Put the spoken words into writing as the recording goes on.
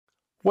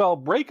Well,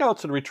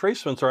 breakouts and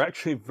retracements are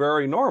actually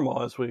very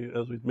normal, as we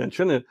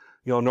mentioned.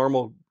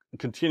 Normal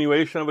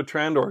continuation of a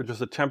trend or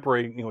just a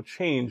temporary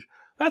change.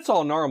 That's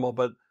all normal.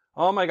 But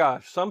oh my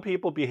gosh, some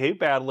people behave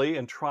badly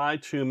and try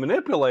to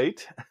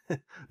manipulate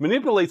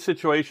manipulate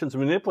situations,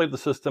 manipulate the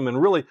system,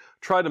 and really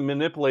try to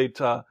manipulate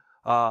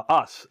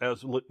us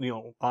as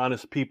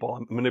honest people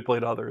and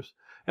manipulate others.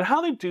 And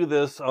how they do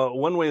this,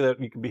 one way that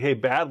you can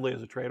behave badly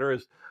as a trader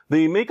is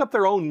they make up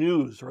their own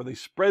news, or they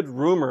spread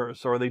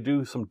rumors, or they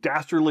do some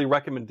dastardly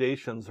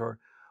recommendations, or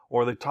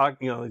they talk,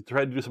 they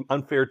try to do some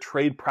unfair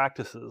trade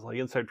practices like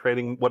inside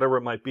trading, whatever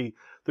it might be.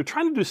 They're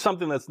trying to do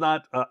something that's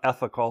not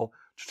ethical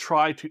to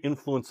try to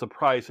influence the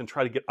price and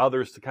try to get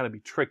others to kind of be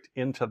tricked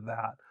into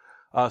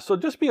that. So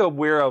just be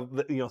aware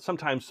of,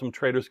 sometimes some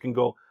traders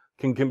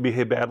can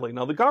behave badly.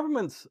 Now the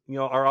governments,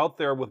 are out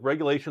there with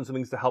regulations and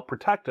things to help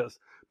protect us,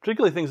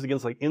 particularly things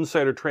against like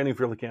insider trading if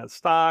you're looking at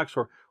stocks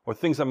or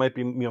things that might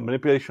be,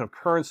 manipulation of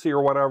currency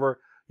or whatever.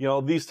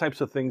 These types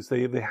of things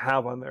they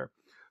have on there.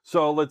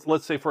 So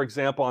let's say, for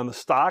example, on the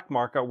stock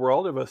market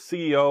world, if a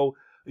CEO,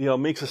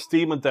 makes a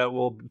statement that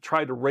will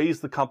try to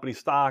raise the company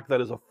stock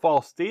that is a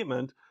false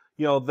statement,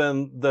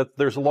 then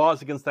there's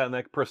laws against that and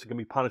that person can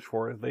be punished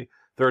for it. If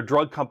they're a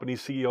drug company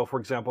CEO, for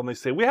example, and they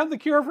say, we have the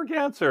cure for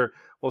cancer.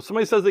 Well, if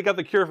somebody says they got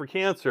the cure for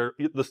cancer,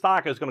 the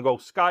stock is going to go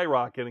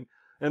skyrocketing.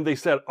 And they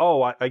said,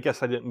 oh, I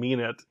guess I didn't mean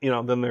it,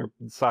 then their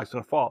stock's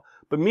going to fall.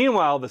 But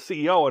meanwhile, the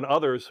CEO and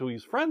others who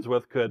he's friends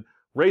with could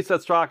raise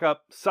that stock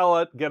up, sell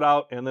it, get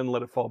out, and then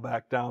let it fall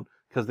back down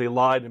because they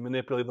lied and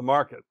manipulated the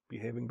market,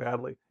 behaving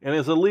badly, and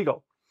is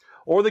illegal.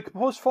 Or they could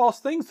post false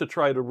things to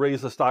try to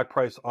raise the stock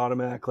price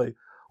automatically,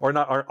 or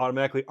not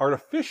automatically,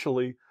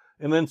 artificially,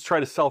 and then try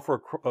to sell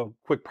for a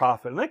quick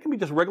profit. And that can be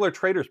just regular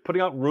traders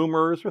putting out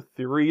rumors or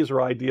theories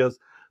or ideas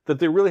that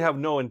they really have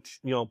no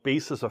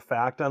basis of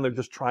fact on. They're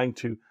just trying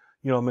to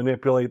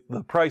manipulate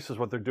the price is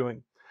what they're doing.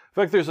 In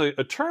fact, there's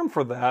a term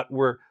for that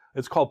where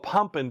it's called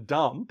pump and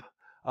dump.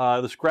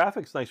 This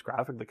graphic's a nice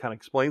graphic that kind of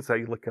explains that.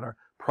 You look at our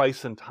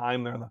price and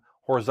time there on the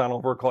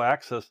horizontal vertical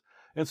axis.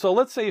 And so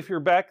let's say if you're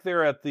back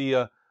there at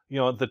the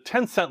the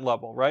 10-cent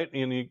level, right?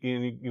 And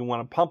you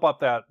want to pump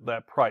up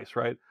that price,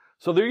 right?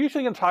 So they're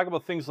usually going to talk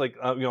about things like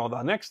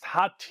the next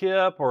hot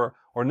tip or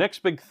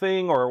next big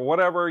thing or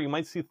whatever. You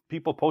might see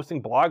people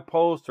posting blog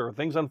posts or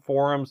things on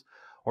forums,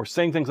 or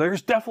saying things like,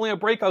 there's definitely a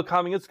breakout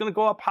coming. It's going to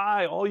go up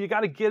high. Oh, you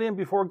got to get in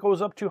before it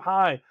goes up too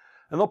high.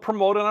 And they'll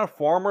promote it on a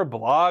forum or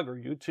blog or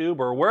YouTube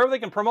or wherever they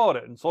can promote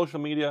it in social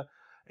media.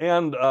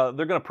 And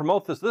they're going to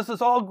promote this. This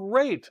is all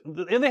great.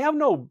 And they have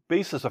no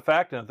basis of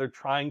fact in it. They're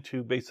trying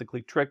to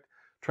basically trick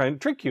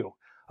you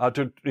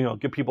to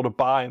get people to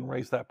buy and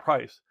raise that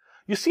price.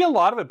 You see a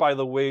lot of it, by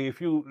the way, if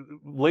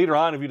you later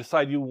on, if you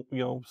decide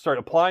you start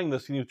applying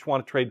this and you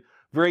want to trade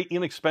very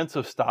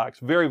inexpensive stocks,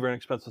 very, very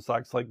inexpensive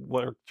stocks, like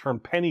what are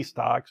termed penny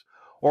stocks,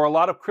 or a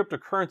lot of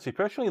cryptocurrency,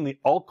 especially in the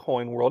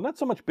altcoin world, not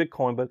so much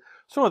Bitcoin, but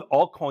some of the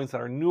altcoins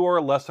that are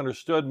newer, less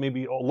understood,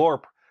 maybe lower,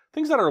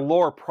 things that are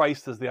lower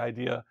priced is the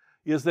idea,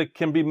 is that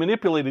can be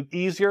manipulated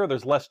easier.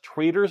 There's less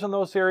traders in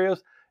those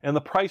areas, and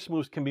the price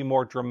moves can be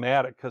more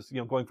dramatic because,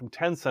 going from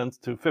 10 cents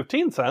to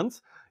 15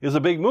 cents is a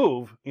big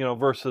move,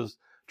 versus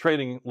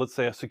trading, let's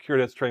say, a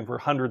security that's trading for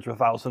hundreds or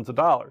thousands of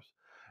dollars.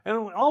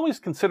 And always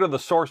consider the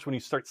source when you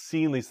start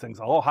seeing these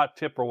things, a hot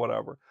tip or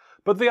whatever.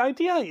 But the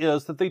idea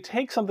is that they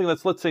take something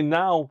that's, let's say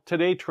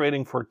today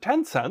trading for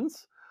 10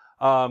 cents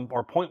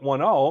or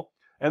 0.10,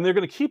 and they're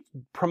going to keep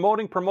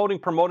promoting,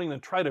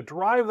 and try to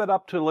drive that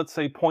up to, let's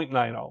say,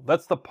 0.90.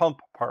 That's the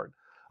pump part.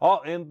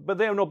 But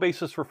they have no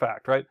basis for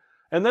fact, right?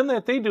 And then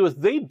what they do is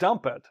they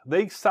dump it,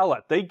 they sell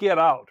it, they get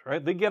out,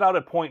 right? They get out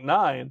at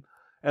 0.9.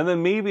 And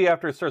then maybe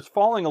after it starts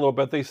falling a little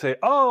bit, they say,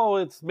 oh,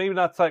 it's maybe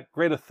not that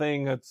great a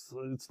thing. It's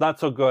not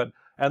so good.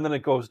 And then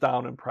it goes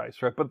down in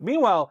price, right? But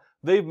meanwhile,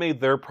 they've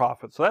made their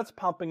profit. So that's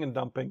pumping and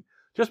dumping.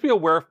 Just be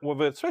aware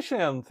of it,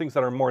 especially on things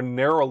that are more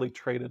narrowly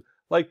traded,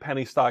 like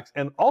penny stocks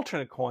and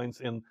alternate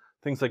coins in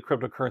things like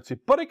cryptocurrency.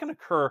 But it can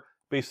occur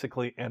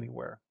basically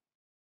anywhere.